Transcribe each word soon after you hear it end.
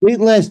Late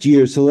last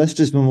year,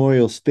 Celestis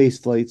Memorial space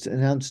flights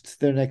announced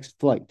their next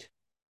flight.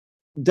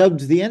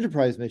 Dubbed the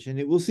Enterprise mission,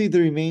 it will see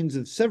the remains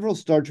of several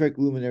Star Trek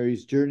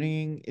luminaries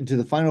journeying into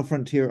the final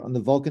frontier on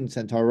the Vulcan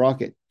Centaur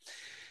rocket.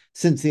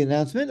 Since the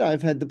announcement,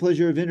 I've had the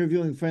pleasure of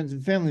interviewing friends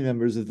and family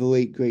members of the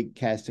late great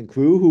cast and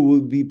crew who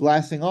will be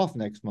blasting off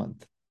next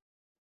month.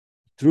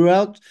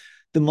 Throughout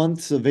the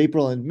months of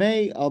April and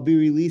May, I'll be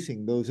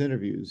releasing those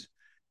interviews.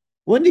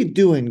 Wendy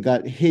Doohan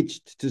got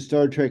hitched to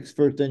Star Trek's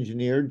first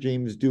engineer,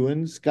 James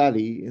Doohan,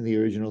 Scotty in the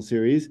original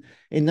series,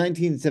 in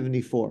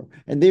 1974,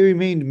 and they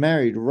remained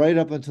married right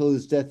up until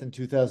his death in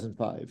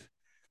 2005.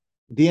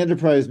 The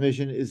Enterprise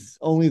mission is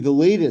only the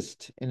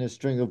latest in a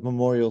string of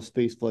memorial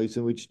space flights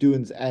in which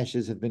Doohan's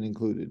ashes have been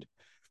included.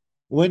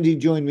 Wendy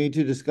joined me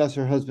to discuss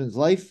her husband's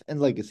life and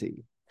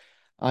legacy.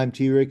 I'm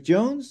T. Rick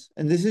Jones,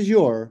 and this is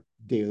your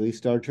Daily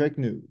Star Trek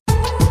News.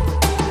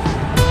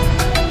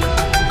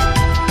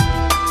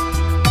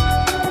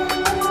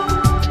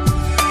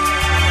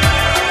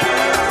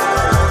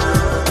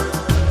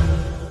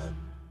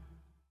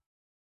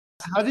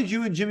 How did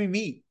you and Jimmy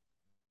meet?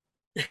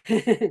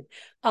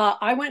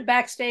 I went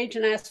backstage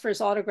and asked for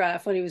his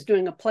autograph when he was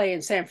doing a play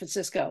in San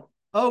Francisco.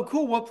 Oh,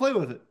 cool. What play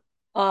was it?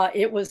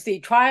 It was the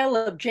trial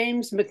of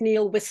James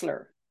McNeill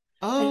Whistler,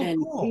 Oh, and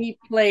cool. he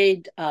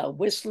played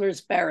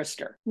Whistler's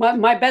barrister.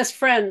 My best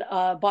friend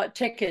bought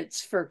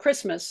tickets for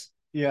Christmas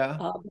Yeah.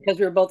 because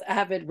we were both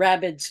avid,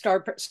 rabid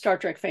Star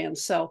Trek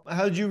fans. So,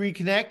 How did you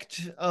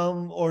reconnect?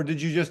 Or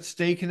did you just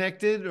stay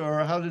connected, or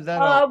how did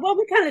that all? well,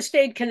 we kind of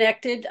stayed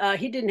connected.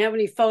 He didn't have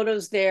any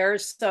photos there,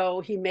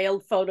 so he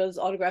mailed photos,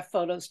 autographed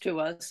photos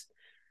to us,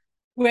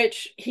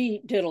 which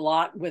he did a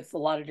lot with a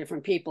lot of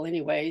different people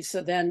anyway.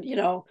 So then,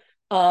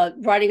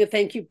 writing a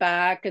thank you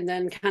back and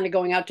then kind of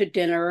going out to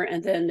dinner.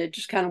 And then it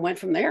just kind of went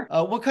from there.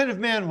 What kind of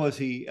man was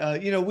he?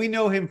 We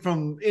know him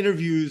from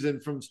interviews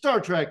and from Star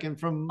Trek and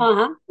from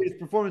Uh-huh. his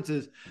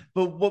performances,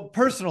 but what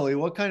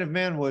kind of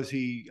man was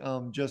he?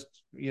 Just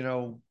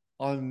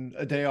on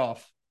a day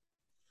off.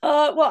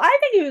 Well, I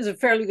think he was a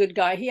fairly good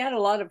guy. He had a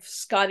lot of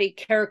Scotty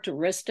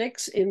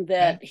characteristics in Okay.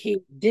 that he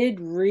did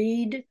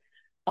read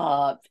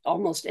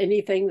almost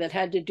anything that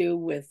had to do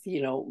with,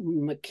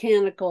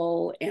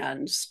 mechanical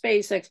and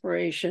space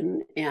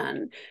exploration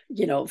and,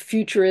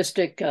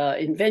 futuristic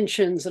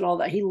inventions and all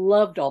that. He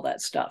loved all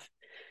that stuff.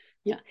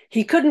 Yeah.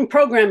 He couldn't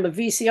program a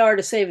VCR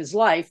to save his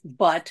life,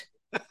 but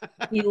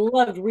he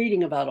loved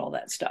reading about all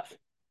that stuff,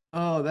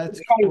 Oh, that's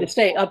trying to cool.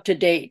 stay up to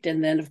date.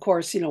 And then, of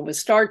course, with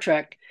Star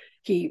Trek,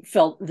 he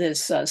felt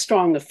this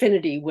strong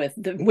affinity with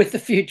the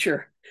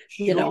future,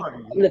 Sure.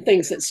 and the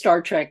things that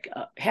Star Trek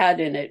had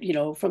in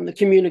it, from the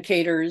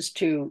communicators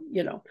to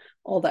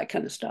all that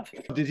kind of stuff.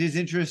 Did his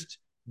interest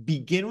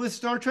begin with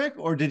Star Trek,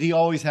 or did he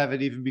always have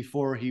it even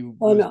before he Oh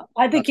was? no,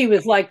 I think he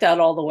was like that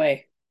all the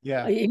way.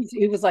 Yeah.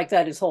 He was like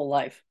that his whole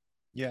life.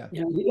 Yeah.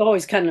 He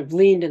always kind of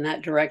leaned in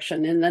that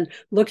direction. And then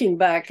looking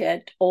back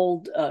at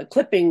old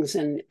clippings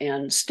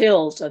and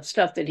stills of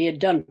stuff that he had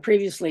done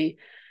previously,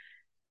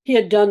 he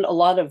had done a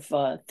lot of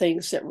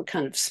things that were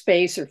kind of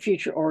space or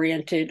future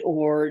oriented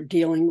or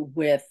dealing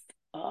with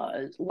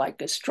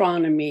like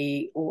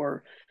astronomy.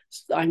 Or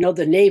I know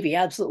the Navy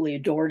absolutely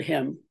adored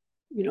him,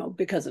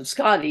 because of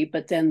Scotty,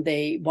 but then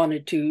they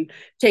wanted to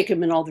take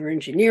him in all their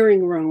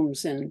engineering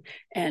rooms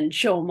and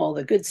show him all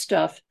the good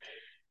stuff.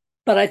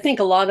 But I think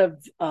a lot of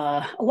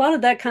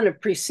that kind of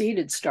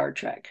preceded Star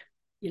Trek.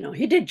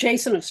 He did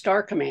Jason of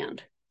Star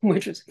Command,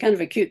 which was kind of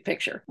a cute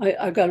picture.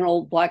 I've got an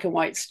old black and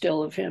white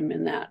still of him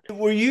in that.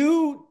 Were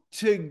you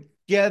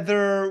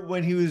together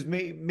when he was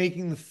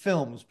making the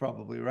films?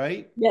 Probably,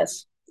 right?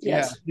 Yes, Yeah.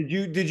 yes, Did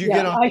you yeah.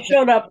 get on? I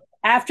showed up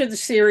after the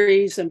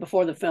series and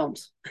before the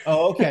films.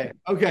 Oh, okay.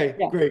 Okay,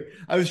 Yeah, great.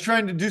 I was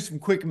trying to do some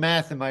quick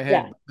math in my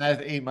yeah. head.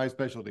 Math ain't my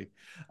specialty.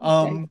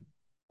 Okay. Um,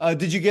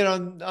 did you get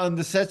on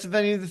the sets of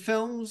any of the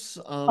films?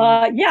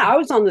 Yeah, I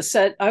was on the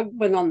set. I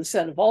went on the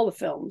set of all the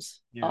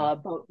films, Yeah.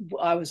 but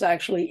I was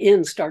actually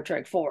in Star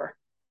Trek 4.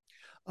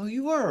 Oh,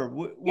 you were.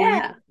 Were you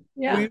Yeah, were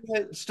yeah. you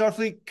at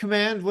Starfleet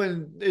Command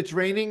when it's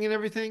raining and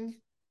everything?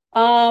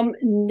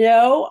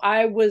 No,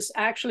 I was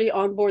actually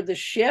on board the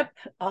ship.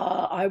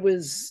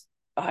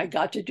 I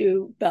got to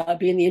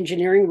be in the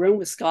engineering room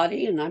with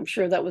Scotty, and I'm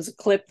sure that was a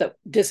clip that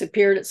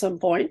disappeared at some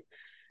point.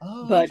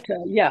 Oh, But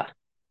yeah,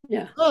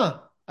 yeah, huh.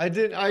 I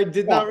did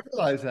yeah. not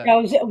realize Yeah,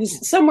 that. it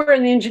was somewhere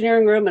in the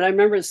engineering room, and I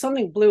remember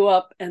something blew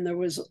up, and there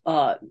was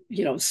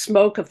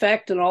smoke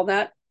effect and all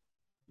that,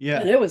 and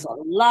Yeah. it was a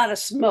lot of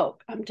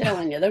smoke. I'm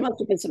telling you, there must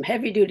have been some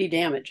heavy duty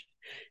damage.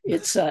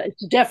 It's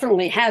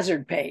definitely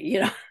hazard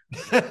pay.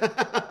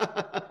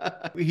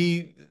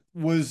 He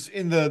was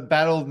in the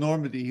Battle of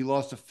Normandy. He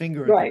lost a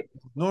finger at the Right,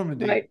 Battle of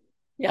Normandy. right,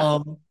 yeah.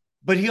 Um,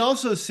 but he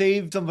also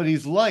saved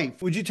somebody's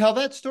life. Would you tell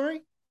that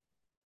story?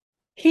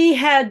 He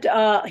had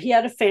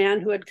a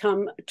fan who had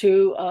come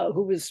to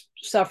who was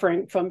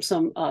suffering from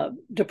some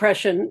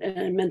depression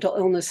and mental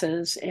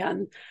illnesses,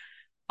 and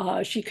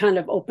she kind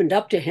of opened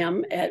up to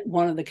him at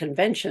one of the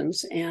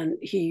conventions, and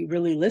he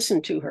really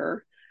listened to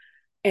her.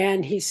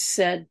 And he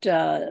said,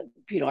 I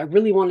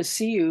really want to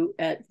see you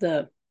at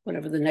the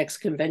whatever the next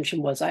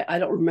convention was. I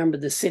don't remember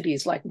the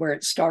cities, like where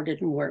it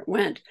started and where it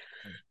went,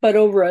 but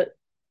over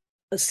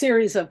a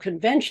series of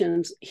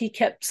conventions, he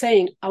kept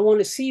saying, I want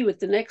to see you at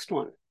the next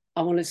one.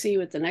 I want to see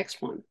you at the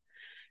next one.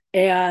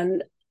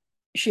 And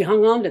she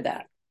hung on to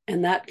that.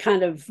 And that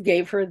kind of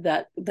gave her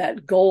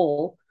that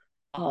goal,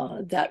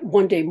 that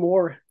one day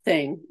more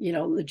thing,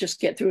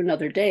 just get through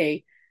another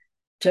day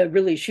to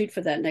really shoot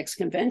for that next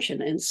convention.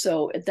 And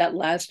so that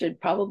lasted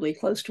probably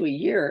close to a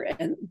year.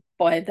 And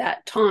by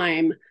that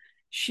time,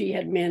 she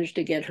had managed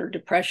to get her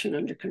depression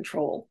under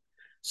control.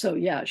 So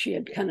yeah, she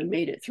had kind of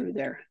made it through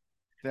there.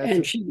 That's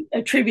And she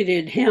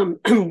attributed him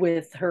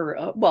with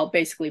her, well,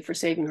 basically for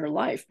saving her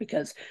life,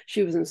 because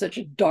she was in such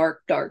a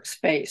dark, dark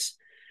space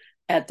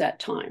at that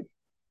time.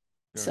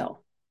 sure. So,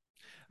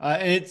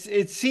 And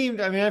it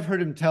seemed, I mean, I've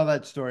heard him tell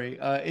that story.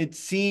 It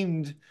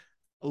seemed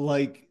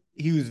like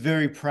he was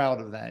very proud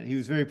of that. He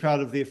was very proud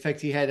of the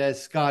effect he had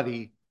as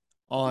Scotty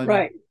on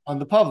right. on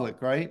the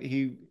public, right?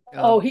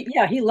 Oh, he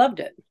loved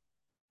it.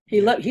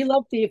 Yeah, He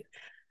loved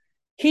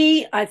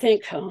he, I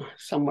think,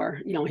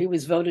 somewhere, he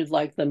was voted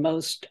like the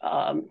most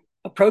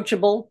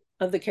approachable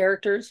of the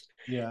characters.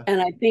 yeah,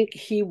 And I think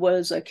he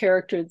was a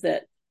character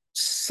that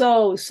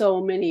so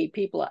many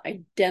people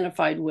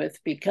identified with,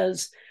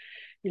 because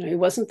he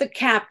wasn't the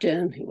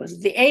captain, he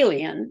wasn't the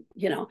alien,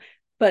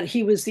 but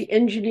he was the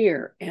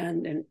engineer.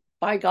 And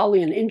by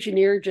golly, an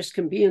engineer just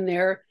can be in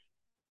there.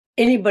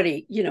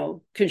 Anybody,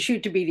 can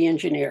shoot to be the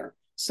engineer.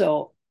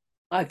 So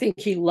I think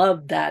he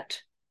loved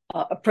that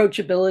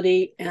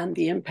approachability and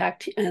the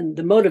impact and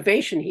the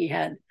motivation he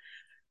had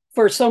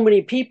for so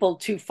many people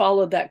to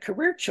follow that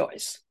career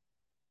choice,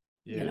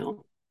 you yeah,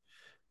 know.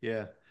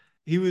 yeah.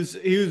 He was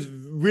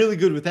really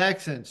good with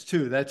accents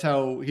too. That's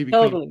how he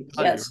became Totally,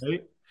 Scotty, yes.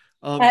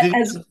 right? Did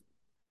As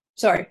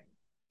Sorry.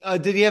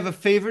 did he have a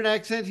favorite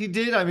accent he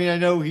did? I mean, I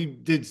know he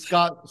did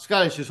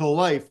Scottish his whole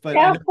life, but I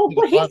Yeah, know well, he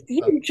did a lot of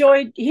stuff.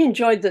 he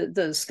enjoyed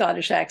the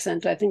Scottish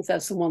accent. I think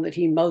that's the one that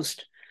he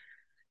most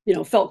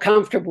felt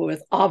comfortable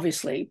with,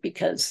 obviously,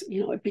 because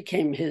it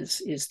became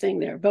his thing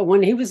there. But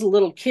when he was a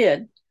little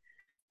kid,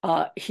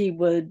 he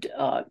would,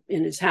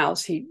 in his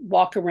house, he'd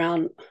walk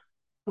around,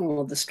 I don't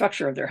know the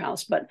structure of their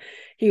house, but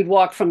he'd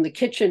walk from the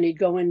kitchen, he'd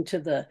go into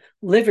the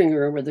living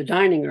room or the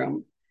dining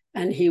room,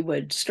 and he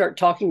would start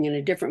talking in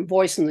a different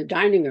voice in the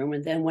dining room.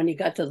 And then when he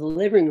got to the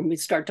living room, he'd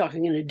start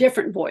talking in a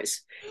different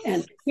voice.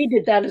 And he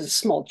did that as a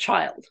small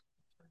child.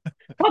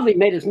 Probably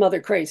made his mother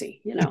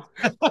crazy.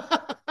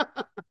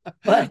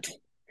 But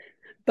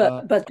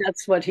Uh, but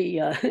that's what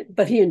he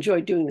but he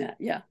enjoyed doing that.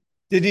 Yeah.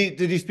 did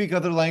he speak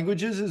other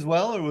languages as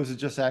well, or was it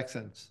just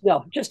accents?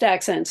 No, just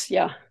accents.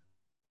 Yeah.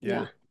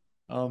 Yeah.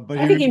 Yeah. But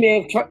I he think he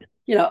may have tried,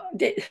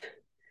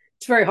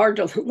 it's very hard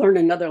to learn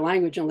another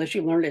language unless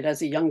you learn it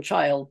as a young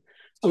child.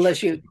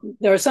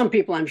 There are some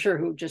people I'm sure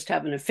who just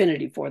have an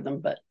affinity for them,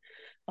 but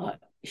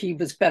he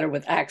was better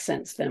with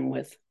accents than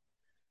with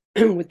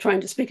with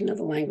trying to speak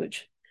another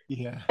language.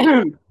 yeah.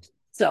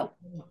 So,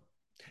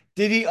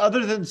 Did he,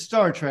 other than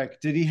Star Trek,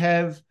 did he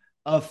have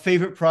a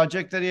favorite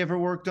project that he ever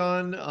worked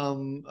on?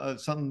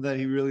 Something that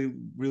he really,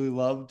 really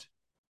loved?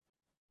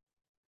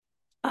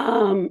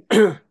 um,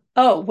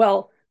 oh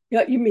well,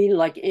 you mean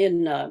like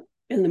in the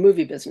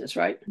movie business,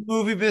 right?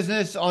 Movie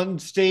business, on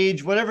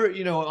stage, whatever,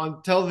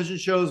 on television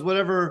shows,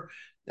 whatever,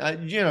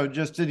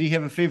 just did he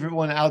have a favorite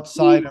one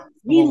outside He of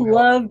he what we all know?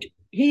 loved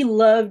he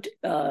loved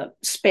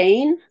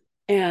Spain,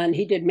 and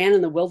he did Man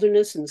in the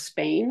Wilderness in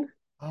Spain,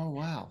 Oh,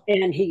 wow.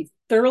 and he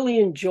thoroughly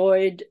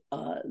enjoyed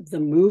the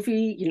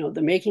movie.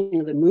 The making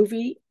of the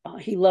movie.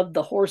 He loved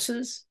the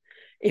horses.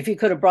 If he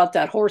could have brought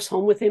that horse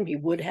home with him, he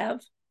would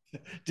have.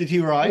 Did he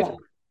ride? Yeah.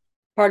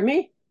 Pardon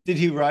me? Did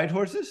he ride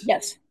horses?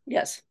 Yes,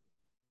 yes.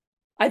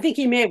 I think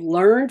he may have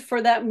learned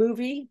for that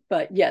movie,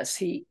 but yes,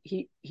 he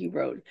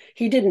rode.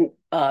 He didn't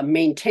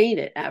maintain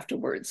it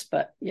afterwards,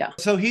 but yeah.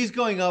 So he's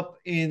going up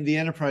in the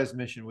Enterprise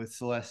mission with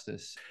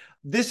Celestis.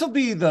 This will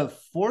be the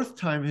fourth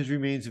time his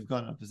remains have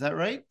gone up. Is that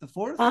right? The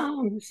fourth?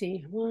 Let's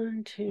see,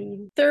 one,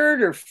 two,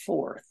 third or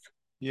fourth.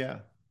 Yeah.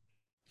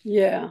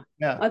 Yeah,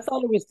 Yeah. I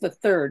thought it was the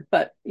third,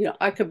 but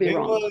I could be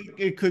wrong. Well,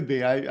 it could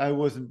be. I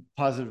wasn't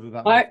positive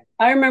about my.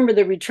 I remember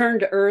the Return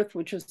to Earth,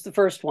 which was the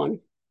first one,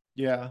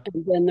 Yeah.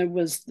 and then there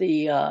was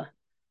uh,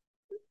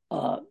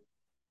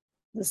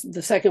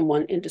 the second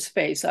one, Into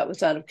Space. That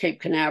was out of Cape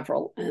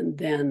Canaveral, and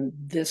then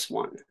this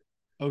one.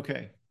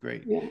 Okay.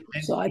 Great. Yeah,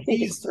 And so I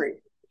think it's three.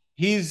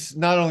 he's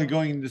not only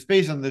going into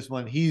space on this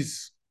one,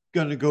 he's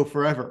going to go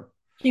forever.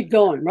 Keep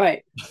going,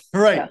 right?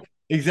 Right. Yeah, right.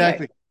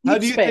 Exactly. How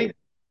Deep do you space. think?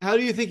 How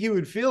do you think he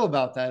would feel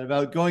about that?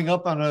 About going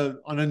up on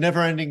a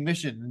never-ending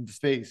mission into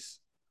space?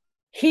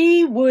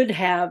 He would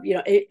have,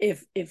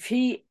 if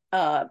he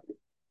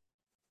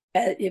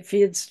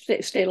had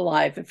stayed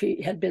alive, if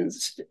he had been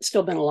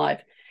still been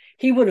alive,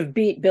 he would have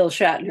beat Bill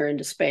Shatner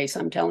into space.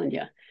 I'm telling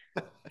you,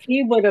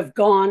 he would have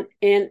gone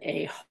in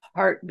a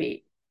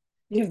heartbeat.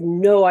 You have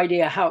no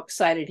idea how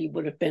excited he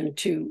would have been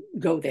to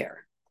go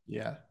there.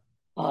 Yeah.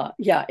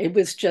 Yeah, it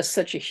was just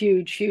such a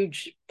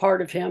huge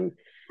part of him.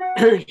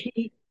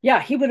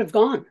 He would have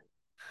gone.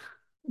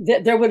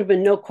 There would have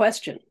been no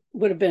question.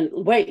 would have been,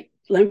 wait,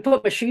 let me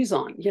put my shoes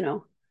on,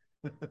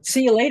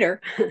 see you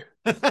later.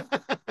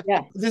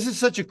 Yeah. This is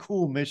such a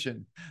cool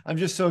mission. I'm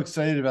just so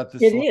excited about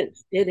this. It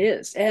is. It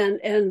is. And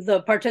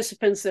the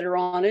participants that are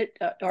on it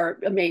are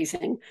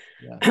amazing.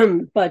 Yeah.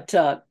 But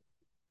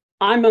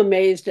I'm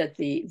amazed at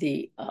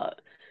the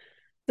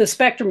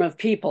spectrum of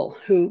people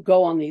who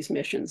go on these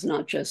missions,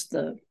 not just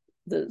the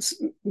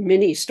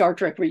mini Star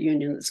Trek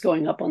reunion that's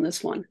going up on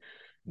this one,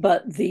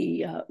 but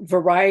the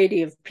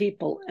variety of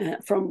people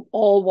from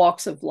all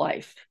walks of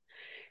life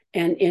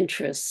and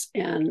interests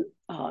and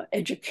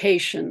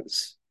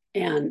educations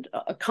and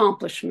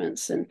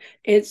accomplishments. And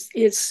it's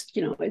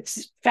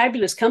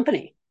fabulous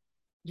company.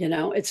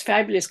 It's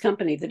fabulous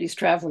company that he's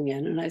traveling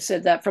in. And I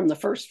said that from the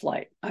first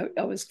flight.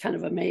 I was kind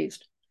of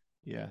amazed.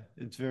 Yeah,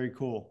 it's very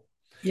cool.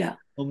 Yeah.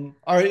 All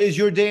right, is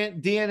your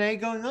DNA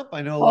going up?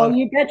 I know a Oh, lot of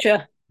you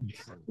betcha.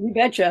 You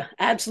betcha.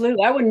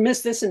 Absolutely. I wouldn't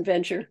miss this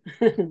adventure.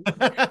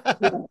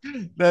 Yeah.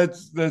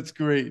 That's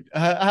great.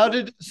 How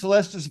did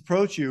Celestis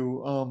approach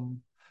you?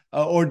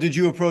 Or did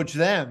you approach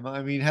them?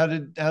 I mean, how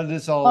did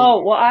this all?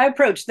 Oh, well, I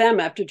approached them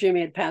after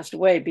Jimmy had passed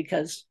away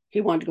because he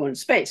wanted to go into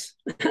space.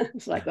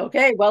 It's like,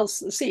 okay, well,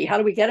 let's see. How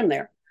do we get him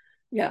there?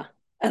 Yeah.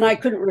 And I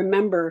couldn't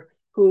remember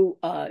who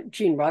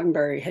Gene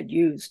Roddenberry had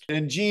used.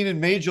 And Gene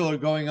and Majel are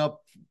going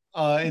up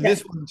in Yeah.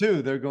 this one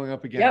too. They're going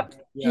up again. Yep.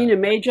 Yeah. Gene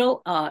and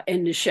Majel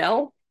and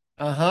Nichelle,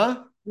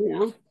 Uh-huh. you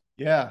know.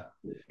 Yeah.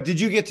 Did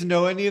you get to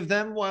know any of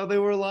them while they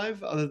were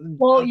alive, other than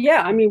Well,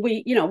 yeah, I mean,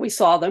 we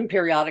saw them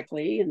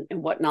periodically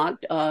and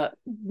whatnot.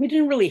 We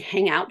didn't really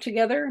hang out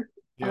together.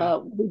 yeah.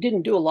 We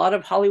didn't do a lot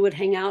of Hollywood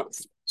hangout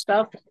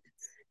stuff,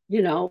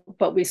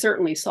 but we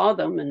certainly saw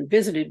them and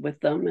visited with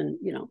them and,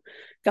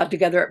 got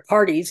together at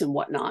parties and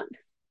whatnot.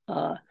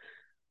 Uh,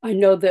 I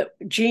know that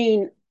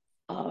Gene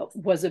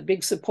was a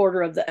big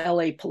supporter of the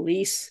LA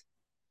police,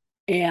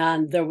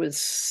 and there was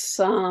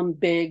some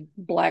big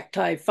black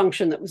tie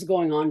function that was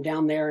going on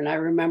down there. And I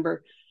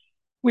remember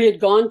we had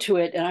gone to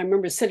it, and I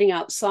remember sitting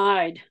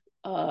outside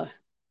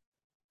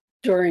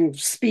during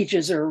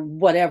speeches or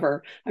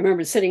whatever. I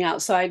remember sitting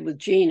outside with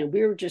Gene, and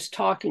we were just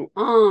talking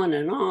on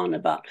and on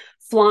about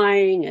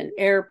flying and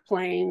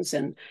airplanes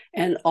and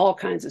all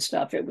kinds of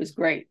stuff. It was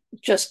great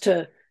just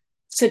to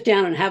sit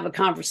down and have a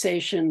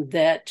conversation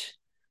that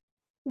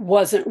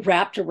wasn't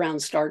wrapped around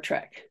Star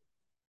Trek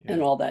Yeah.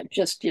 and all that.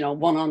 Just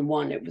one on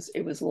one. It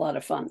was a lot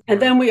of fun. And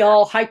then we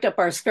all hiked up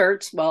our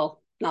skirts.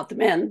 Well, not the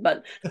men,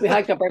 but we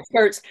hiked up our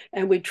skirts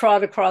and we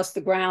trod across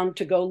the ground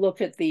to go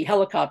look at the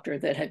helicopter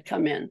that had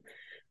come in,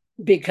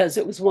 because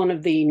it was one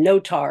of the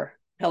NOTAR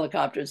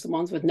helicopters, the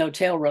ones with no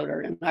tail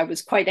rotor, and I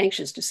was quite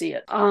anxious to see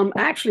it.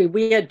 Actually,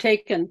 we had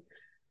taken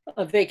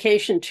a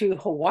vacation to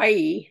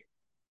Hawaii,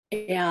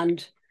 and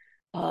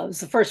it was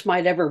the first time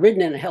I'd ever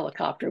ridden in a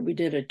helicopter. We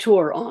did a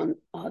tour on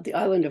the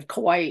island of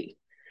Kauai.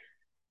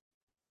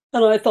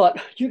 And I thought,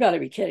 you got to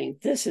be kidding.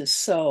 This is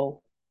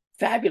so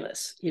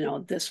fabulous.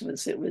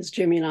 It was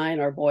Jimmy and I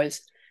and our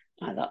boys.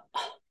 I thought,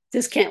 oh,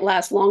 this can't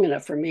last long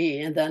enough for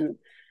me. And then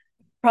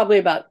probably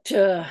about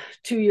 2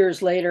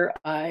 years later,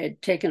 I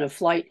had taken a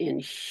flight in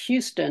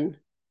Houston.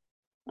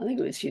 I think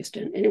it was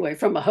Houston. Anyway,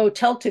 from a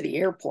hotel to the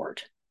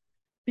airport,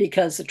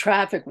 because the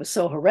traffic was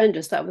so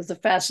horrendous. That was the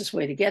fastest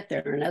way to get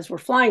there. And as we're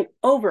flying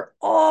over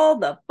all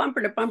the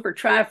bumper to bumper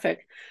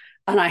traffic,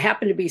 and I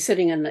happened to be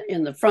sitting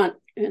in the front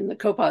in the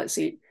co-pilot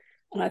seat,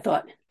 and I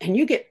thought, and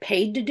you get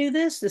paid to do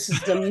this? This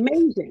is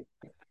amazing.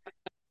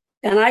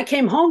 And I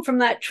came home from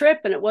that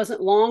trip, and it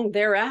wasn't long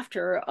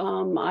thereafter.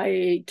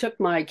 I took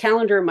my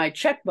calendar and my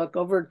checkbook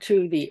over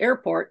to the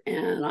airport,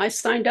 and I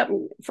signed up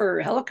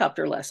for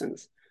helicopter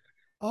lessons.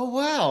 Oh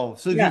wow!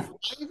 So do you Yeah.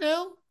 fly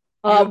now?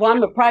 Well,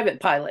 I'm a private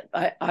pilot.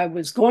 I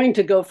was going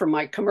to go for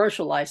my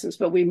commercial license,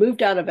 but we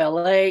moved out of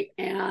LA.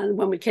 And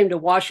when we came to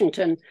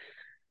Washington,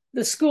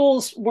 the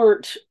schools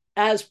weren't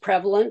as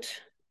prevalent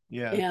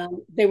Yeah. and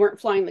they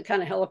weren't flying the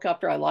kind of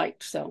helicopter I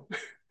liked. So,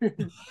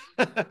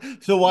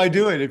 So why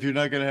do it if you're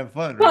not going to have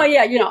fun, well,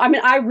 right? yeah, I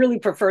mean, I really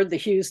preferred the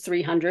Hughes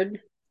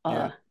 300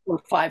 Yeah. or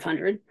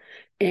 500,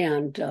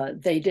 and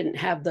they didn't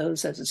have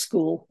those as a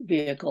school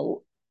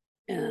vehicle.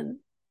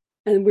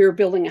 And we were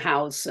building a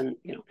house, and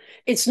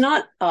it's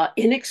not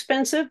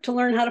inexpensive to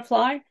learn how to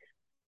fly.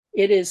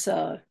 It is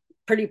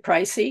pretty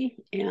pricey,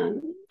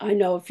 and I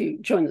know if you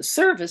join the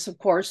service, of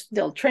course,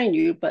 they'll train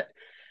you. But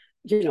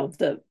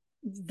the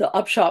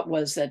upshot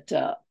was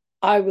that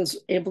I was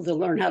able to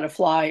learn how to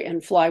fly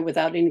and fly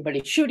without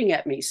anybody shooting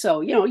at me.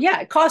 So yeah,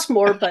 it costs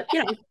more, but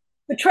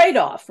the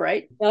trade-off,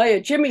 right? Yeah,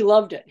 Jimmy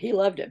loved it. He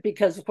loved it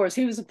because, of course,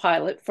 he was a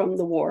pilot from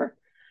the war,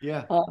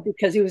 Yeah.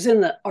 because he was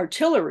in the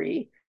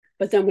artillery.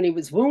 But then when he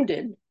was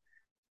wounded,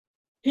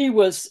 when he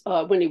was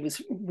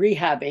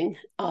rehabbing,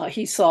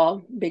 he saw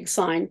a big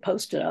sign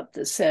posted up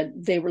that said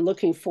they were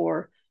looking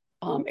for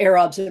air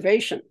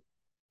observation,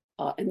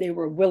 and they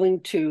were willing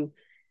to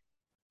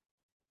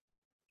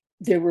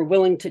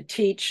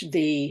teach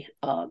the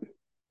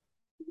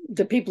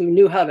people who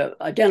knew how to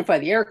identify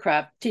the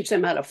aircraft, teach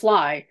them how to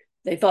fly.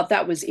 They thought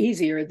that was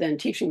easier than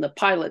teaching the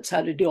pilots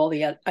how to do all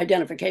the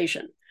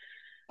identification.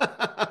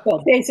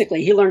 Well,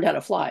 basically, he learned how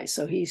to fly.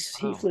 So he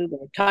Wow. flew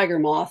the Tiger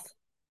Moth,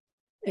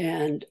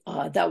 and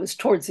that was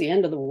towards the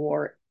end of the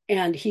war.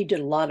 And he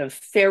did a lot of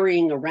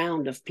ferrying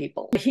around of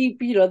people.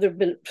 There've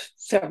been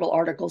several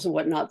articles and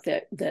whatnot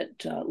that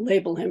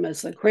label him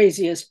as the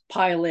craziest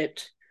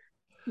pilot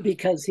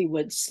because he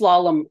would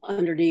slalom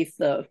underneath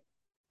the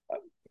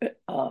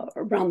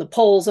around the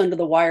poles under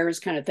the wires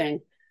kind of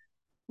thing,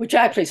 which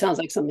actually sounds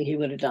like something he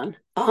would have done.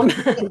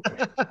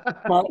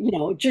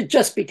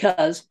 Just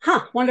because,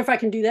 wonder if I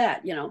can do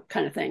that,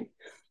 kind of thing.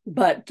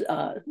 But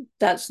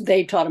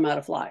they taught him how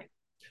to fly.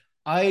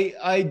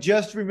 I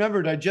just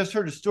remembered. I just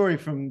heard a story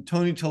from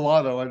Tony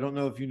Tolato. I don't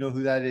know if you know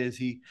who that is.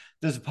 He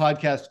does a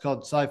podcast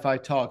called Sci-Fi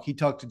Talk. He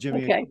talked to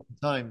Jimmy a Okay. couple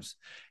of times,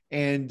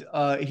 and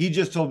he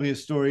just told me a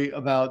story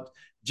about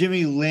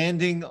Jimmy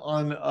landing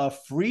on a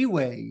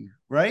freeway,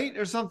 right,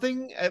 or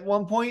something. At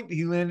one point,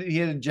 he landed. He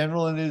had a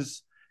general in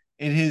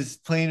his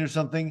plane or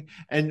something.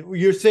 And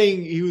you're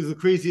saying he was the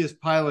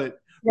craziest pilot.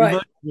 Right.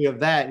 Reminds me of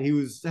that. He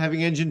was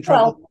having engine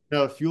trouble,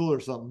 Well, fuel or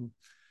something.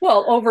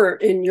 well, over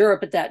in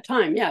Europe at that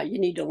time, yeah, you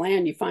need to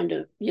land. You find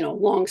a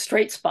long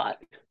straight spot.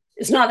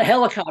 It's not a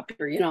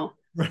helicopter.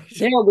 Right.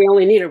 There we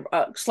only need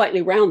a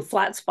slightly round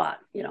flat spot.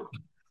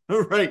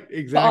 Right. To auto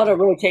Exactly.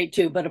 rotate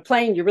too, but a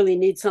plane you really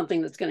need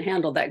something that's going to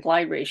handle that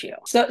glide ratio.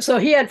 So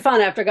he had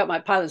fun after I got my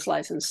pilot's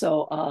license.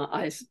 So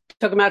I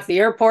took him out to the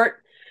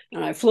airport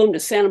and I flew him to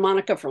Santa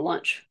Monica for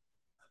lunch,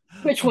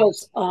 which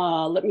was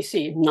let me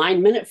see,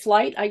 9-minute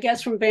flight, I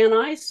guess, from Van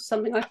Nuys,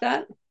 something like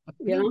that.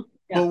 Yeah.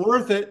 But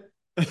worth it.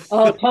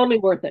 Oh, totally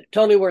worth it.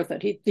 Totally worth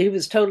it. He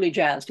was totally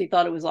jazzed. He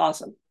thought it was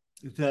awesome.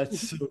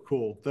 That's so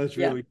cool. That's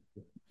Yeah. really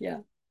Yeah.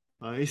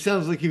 he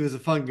sounds like he was a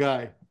fun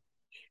guy.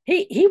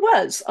 He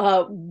was.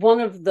 One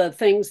of the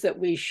things that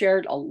we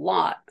shared a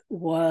lot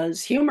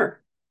was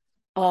humor.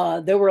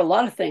 There were a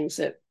lot of things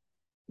that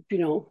you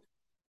know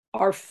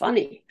are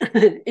funny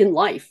in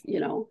life,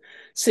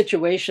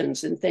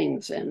 situations and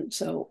things, and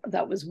so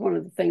that was one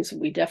of the things that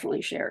we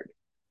definitely shared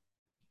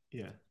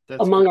Yeah,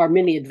 that's among great. our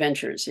many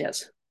adventures.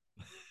 Yes.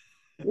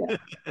 Yeah.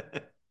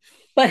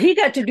 But he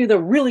got to do the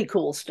really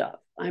cool stuff.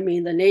 I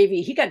mean, the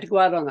Navy, he got to go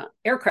out on an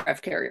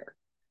aircraft carrier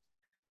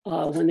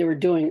when they were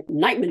doing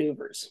night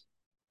maneuvers.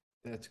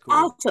 That's cool.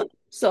 Awesome.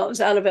 So I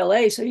was out of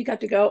LA, so he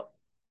got to go,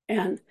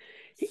 and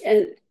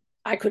and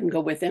I couldn't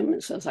go with him,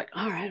 and so I was like,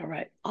 all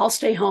right, I'll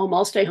stay home.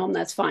 I'll stay home.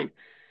 That's fine.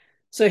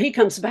 So he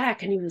comes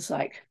back, and he was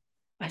like,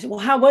 I said, well,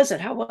 how was it?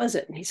 How was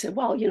it? And he said,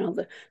 well,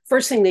 the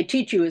first thing they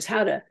teach you is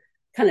how to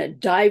kind of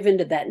dive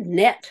into that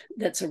net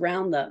that's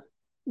around the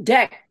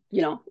deck.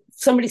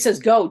 Somebody says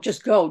go,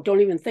 just go.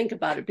 Don't even think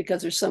about it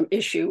because there's some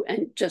issue,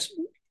 and just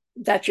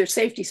that's your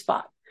safety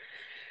spot.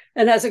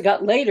 And as it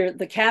got later,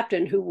 the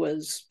captain who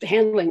was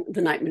handling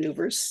the night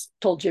maneuvers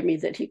told Jimmy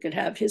that he could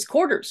have his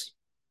quarters.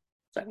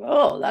 It's like,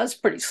 oh, that's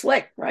pretty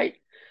slick, right?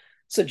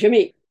 So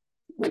Jimmy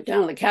went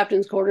down to the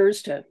captain's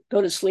quarters to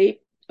go to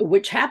sleep,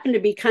 which happened to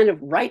be kind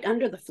of right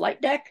under the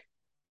flight deck.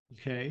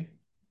 Okay.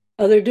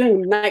 Oh, they're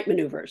doing night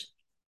maneuvers.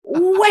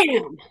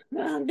 Wham!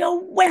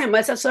 No, wham!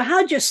 I said, so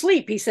how'd you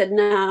sleep? He said,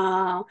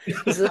 no. He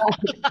said,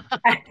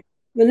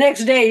 the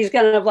next day he's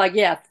kind of like,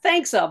 yeah,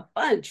 thanks a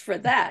bunch for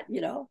that.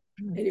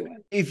 Anyway.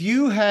 If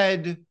you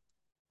had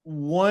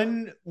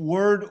one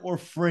word or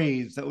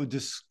phrase that would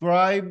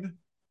describe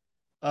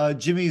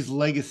Jimmy's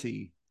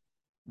legacy,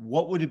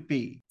 what would it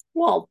be?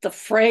 Well, the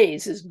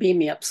phrase is "beam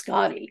me up,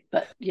 Scotty,"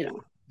 but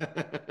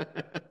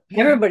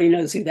everybody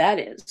knows who that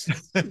is.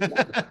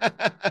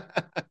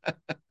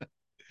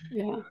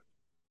 Yeah.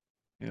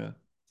 Yeah.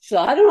 So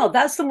I don't know.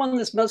 That's the one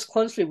that's most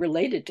closely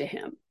related to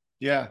him.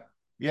 Yeah.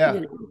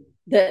 Yeah.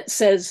 That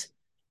says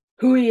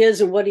who he is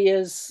and what he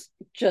is,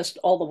 just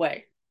all the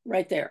way,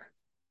 right there.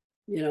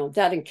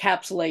 That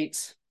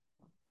encapsulates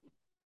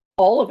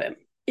all of him.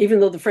 Even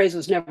though the phrase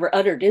was never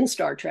uttered in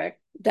Star Trek,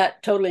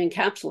 that totally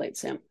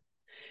encapsulates him.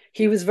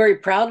 He was very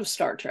proud of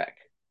Star Trek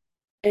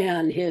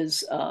and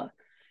his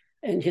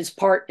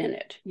part in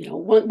it.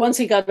 Once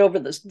he got over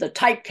the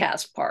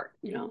typecast part,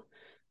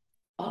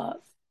 uh,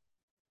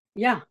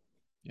 yeah,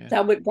 Yeah.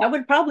 that would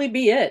probably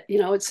be it.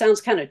 It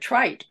sounds kind of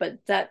trite, but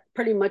that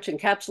pretty much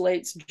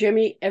encapsulates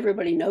Jimmy.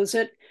 Everybody knows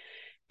it,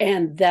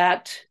 and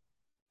that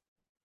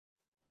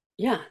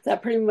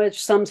pretty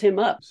much sums him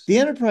up. The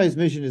Enterprise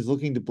mission is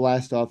looking to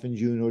blast off in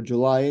June or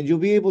July, and you'll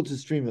be able to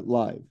stream it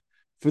live.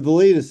 For the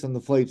latest on the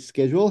flight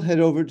schedule,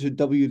 head over to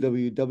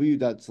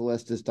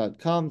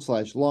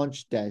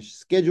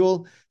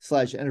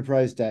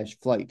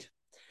www.celestis.com/launch-schedule/enterprise-flight.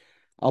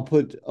 I'll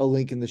put a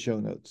link in the show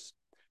notes.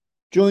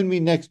 Join me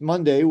next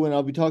Monday when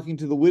I'll be talking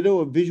to the widow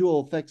of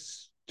visual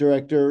effects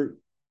director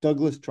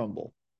Douglas Trumbull.